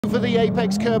For the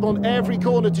apex curb on every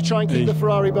corner to try and keep the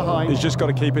Ferrari behind. He's just got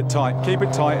to keep it tight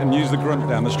and use the grunt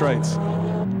down the straights.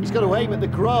 He's got to aim at the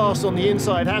grass on the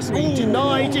inside, hasn't he?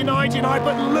 Deny,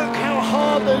 but look how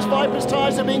hard those Viper's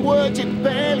tyres are being worked. It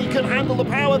barely can handle the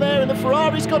power there, and the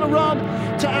Ferrari's got to run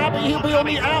to Abbey. He'll be on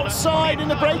the outside in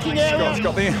the braking area. Scott's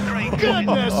got the...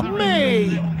 Goodness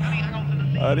me!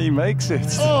 And he makes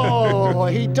it. Oh,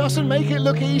 he doesn't make it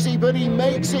look easy, but he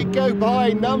makes it go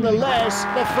by nonetheless.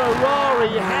 The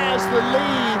Ferrari has the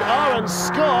lead. Aaron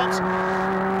Scott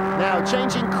now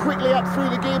changing quickly up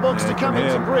through the gearbox to come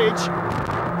into bridge.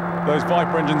 Those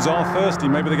Viper engines are thirsty.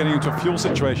 Maybe they're getting into a fuel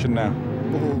situation now.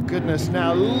 Oh, goodness.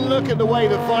 Now look at the way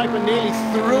the Viper nearly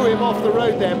threw him off the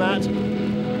road there, Matt.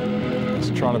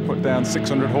 Just trying to put down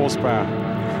 600 horsepower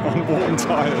on worn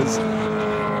tyres.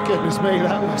 Goodness me,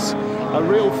 that was a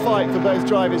real fight for both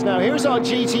drivers. Now, here's our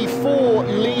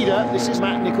GT4 leader. This is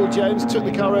Matt Nicol-Jones, took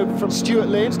the car over from Stuart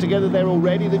Lind. Together, they're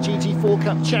already the GT4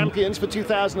 Cup champions for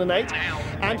 2008.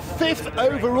 And 5th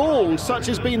overall, such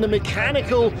has been the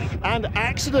mechanical and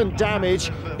accident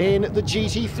damage in the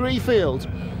GT3 field.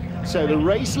 So the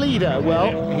race leader,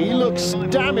 well, he looks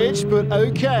damaged, but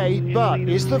okay. But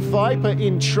is the Viper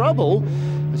in trouble?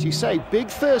 As you say, big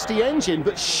thirsty engine,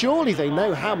 but surely they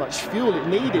know how much fuel it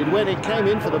needed when it came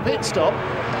in for the pit stop.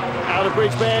 Out of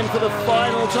Bridge Bend for the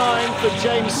final time for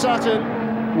James Sutton.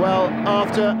 Well,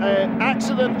 after an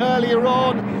accident earlier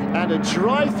on and a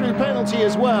drive-through penalty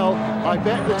as well, I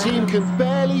bet the team can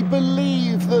barely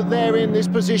believe that they're in this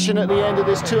position at the end of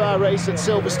this 2-hour race at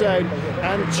Silverstone.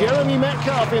 And Jeremy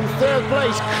Metcalf in 3rd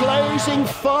place, closing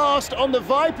fast on the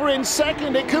Viper in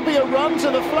 2nd. It could be a run to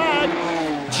the flag.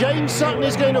 James Sutton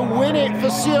is going to win it for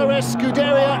CRS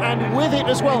Scuderia, and with it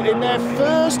as well, in their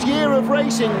 1st year of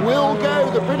racing, will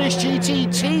go the British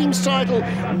GT Teams title.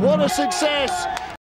 What a success